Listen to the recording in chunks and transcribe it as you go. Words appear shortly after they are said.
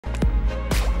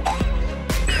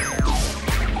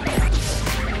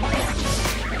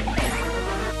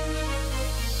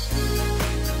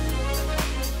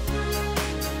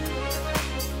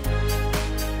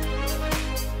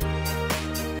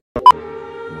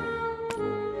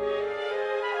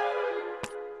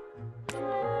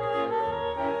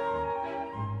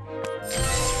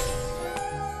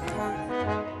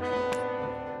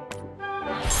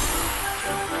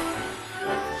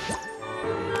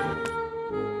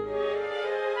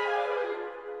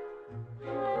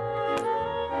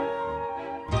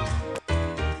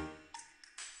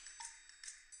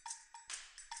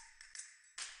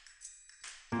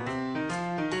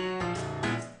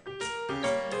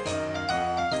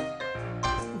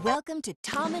Welcome to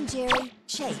Tom and Jerry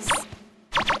Chase.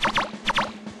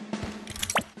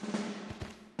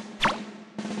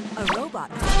 A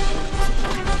robot. A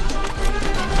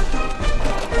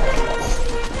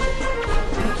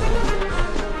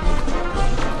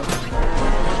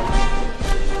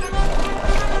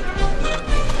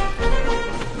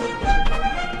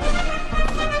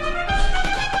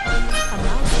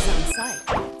mouse is on site.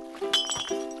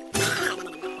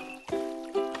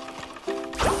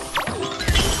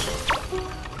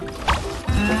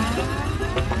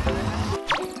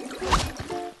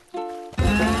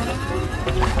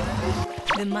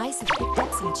 The mice have picked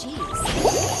up some cheese.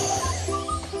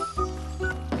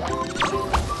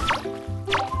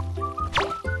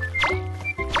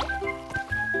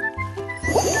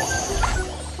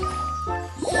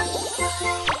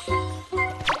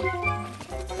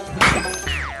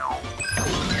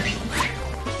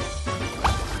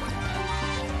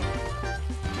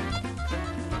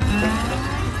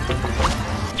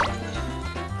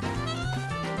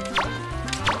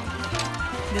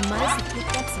 The mice have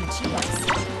picked up some cheese.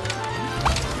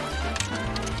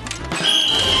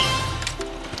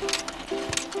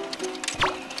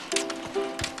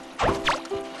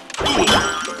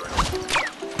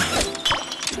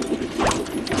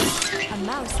 A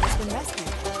mouse has been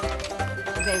rescued.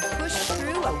 They've pushed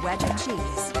through a wedge of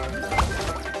cheese.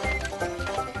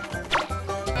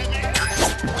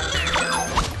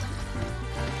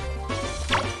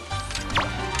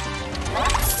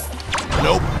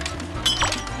 Nope.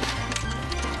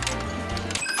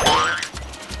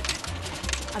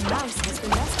 A mouse has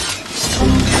been rescued.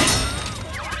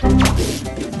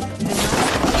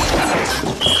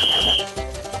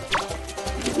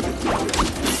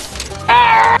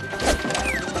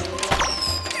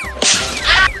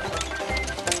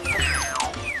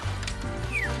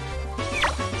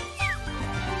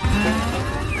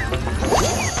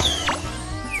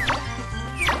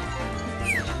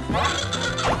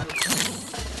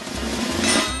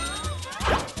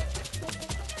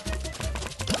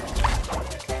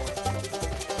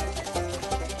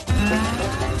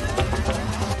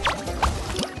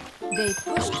 They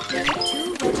pushed through 2 wedges of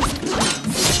cheese.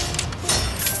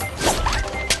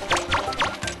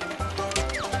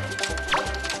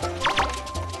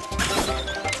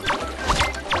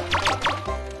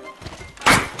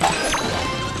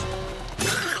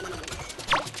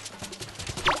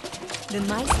 The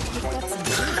mice have picked up some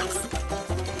cheese.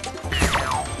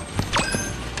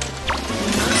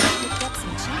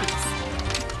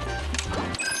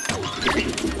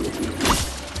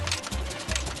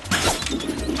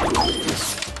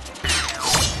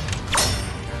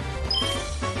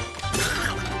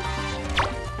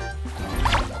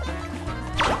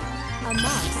 A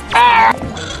mouse.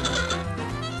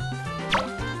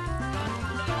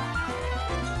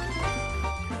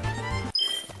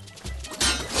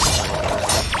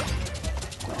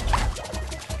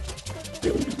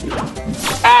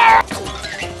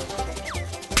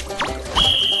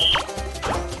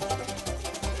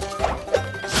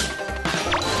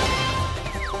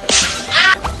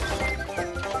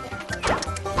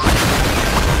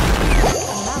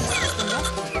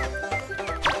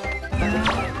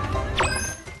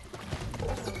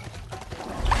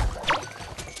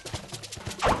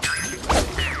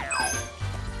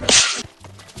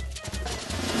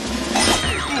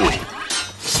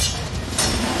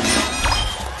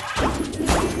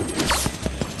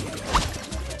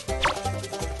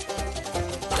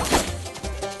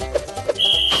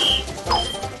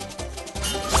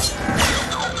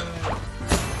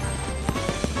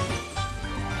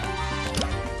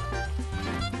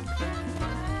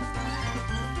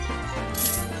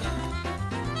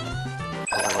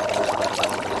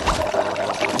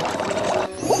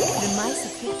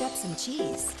 Picked up some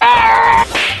cheese.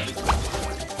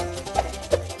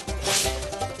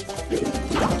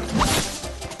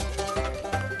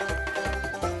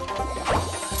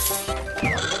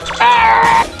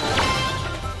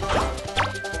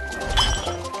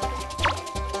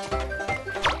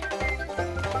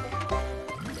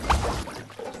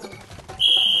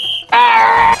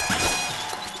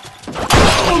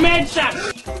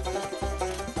 Começa!